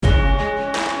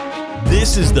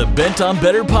This is the Bent on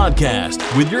Better podcast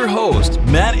with your host,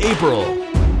 Matt April.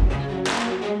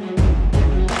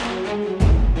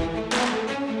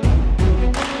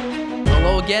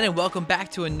 Hello again and welcome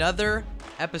back to another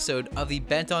episode of the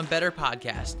Bent on Better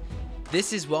podcast.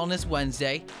 This is Wellness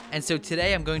Wednesday, and so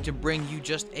today I'm going to bring you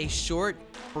just a short,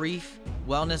 brief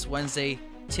Wellness Wednesday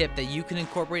tip that you can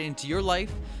incorporate into your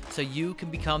life so you can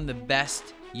become the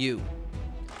best you.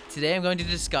 Today I'm going to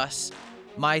discuss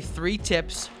my 3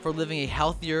 tips for living a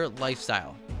healthier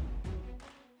lifestyle.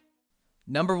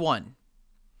 Number 1,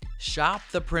 shop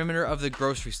the perimeter of the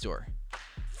grocery store.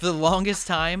 For the longest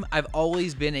time, I've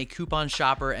always been a coupon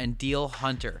shopper and deal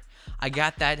hunter. I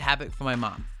got that habit from my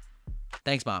mom.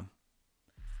 Thanks, Mom.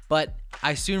 But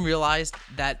I soon realized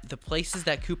that the places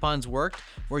that coupons worked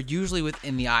were usually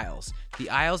within the aisles. The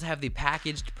aisles have the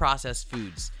packaged processed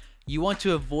foods. You want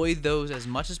to avoid those as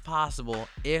much as possible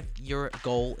if your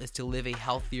goal is to live a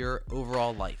healthier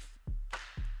overall life.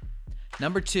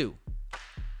 Number 2,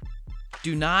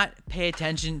 do not pay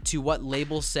attention to what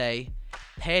labels say.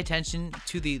 Pay attention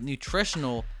to the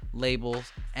nutritional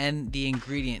labels and the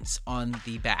ingredients on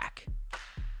the back.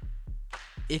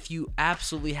 If you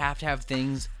absolutely have to have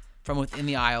things from within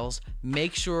the aisles,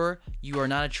 make sure you are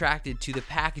not attracted to the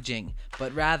packaging,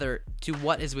 but rather to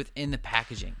what is within the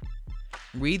packaging.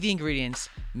 Read the ingredients,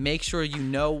 make sure you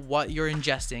know what you're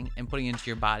ingesting and putting into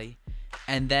your body,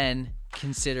 and then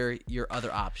consider your other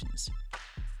options.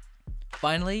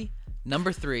 Finally,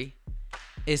 number 3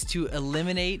 is to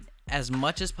eliminate as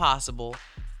much as possible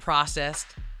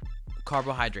processed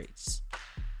carbohydrates.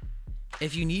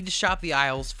 If you need to shop the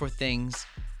aisles for things,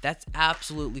 that's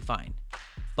absolutely fine.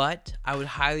 But I would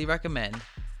highly recommend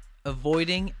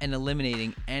avoiding and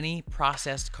eliminating any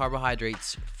processed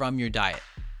carbohydrates from your diet.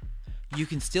 You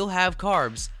can still have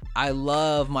carbs. I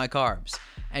love my carbs.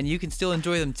 And you can still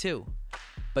enjoy them too.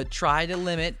 But try to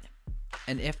limit,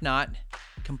 and if not,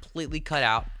 completely cut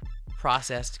out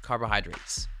processed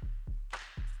carbohydrates.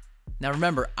 Now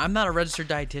remember, I'm not a registered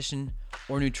dietitian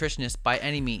or nutritionist by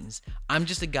any means. I'm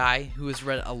just a guy who has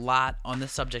read a lot on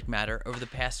this subject matter over the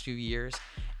past few years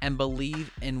and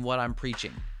believe in what I'm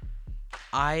preaching.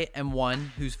 I am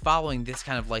one who's following this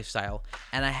kind of lifestyle,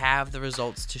 and I have the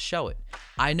results to show it.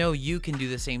 I know you can do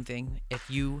the same thing if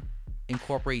you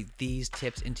incorporate these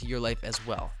tips into your life as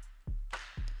well.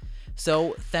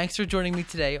 So, thanks for joining me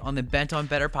today on the Bent on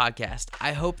Better podcast.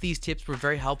 I hope these tips were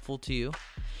very helpful to you.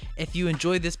 If you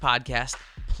enjoyed this podcast,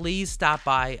 please stop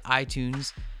by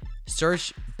iTunes,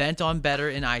 search Bent on Better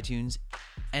in iTunes,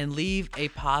 and leave a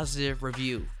positive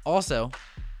review. Also,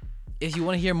 if you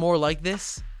want to hear more like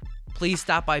this, please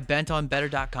stop by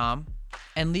bentonbetter.com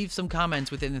and leave some comments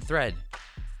within the thread.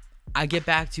 I get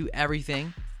back to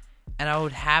everything, and I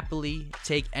would happily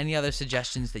take any other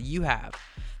suggestions that you have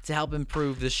to help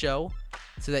improve the show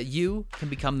so that you can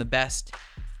become the best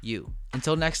you.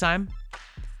 Until next time,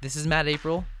 this is Matt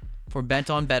April for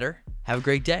Bent on Better. Have a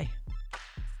great day.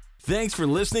 Thanks for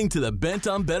listening to the Bent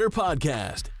on Better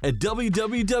podcast at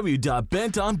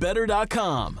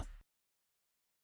www.bentonbetter.com.